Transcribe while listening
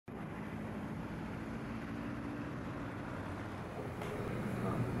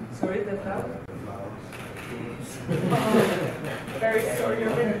Sorry, the flower? Very sorry, you're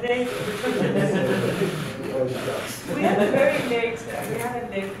a bit late. We had a very late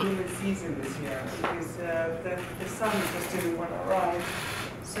blooming season this year because the sun just didn't want to arrive.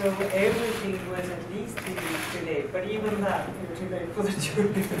 So everything was at least 2 weeks delayed, but even that, we were too late for the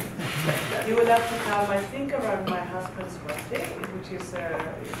tulip. You will have to come, I think, around my husband's birthday, which is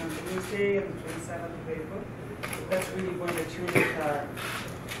Tuesday and the 27th of April. That's really when the tulips are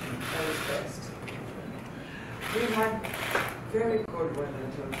at its best. We had very cold weather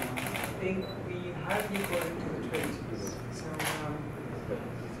until now. I think we hardly got into the 20s. So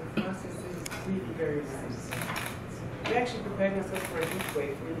for us, this is really very nice. We're actually preparing ourselves for a heat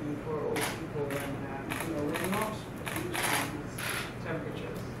wave, really, for old people, and we're not huge in these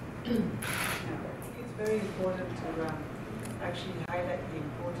temperatures. It's very important to actually highlight the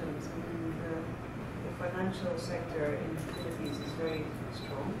importance. I mean, the financial sector in the Philippines is very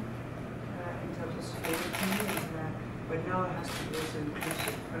strong in terms of security, but now it has to be also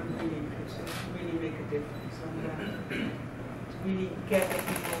inclusive, and really inclusive, to really make a difference, and to really get the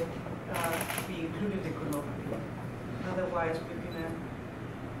people to be included economically. Otherwise,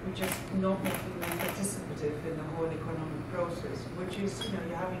 we're just not making them participative in the whole economic process, which is,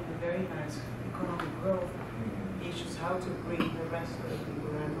 you're having a very nice economic growth. It's just how to bring the rest of the people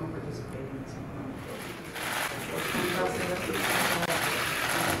who are not participating in this economic growth.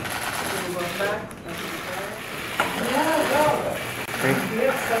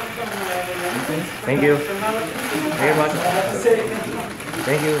 Thank you very much.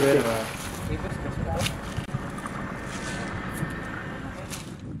 Thank you very much.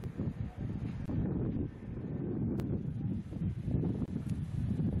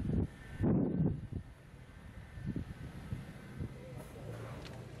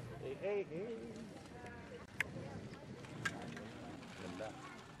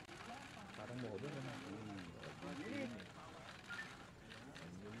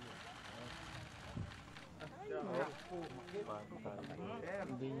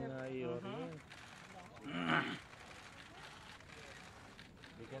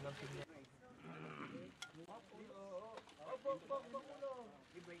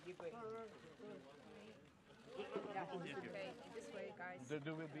 Okay, this way, guys.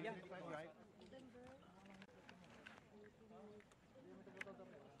 There will be right?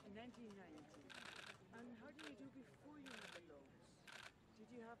 In 1990. And how did you do before you had the loans? Did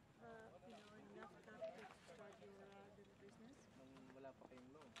you have enough capital to start your little business? Wala pa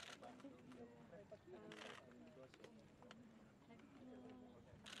kayong loan.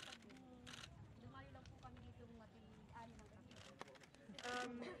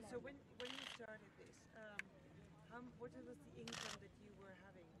 So when you started this, what was the income that you were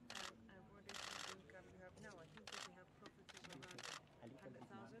having, and what is the income you have now? I think that you have profits of around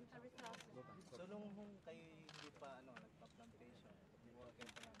 100,000 every class. So nung kayo hindi pa nagpa-plantation, hindi mo kayo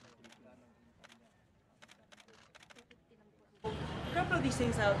pa nagpa-plano ng income niya. A couple of these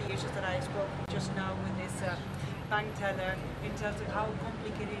things are the issues that I spoke just now with this bank teller in terms of how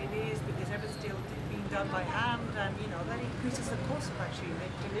complicated it is because everything's still being done by hand, and that increases the cost of actually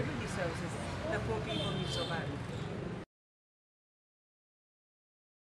delivering these services that poor people need so badly.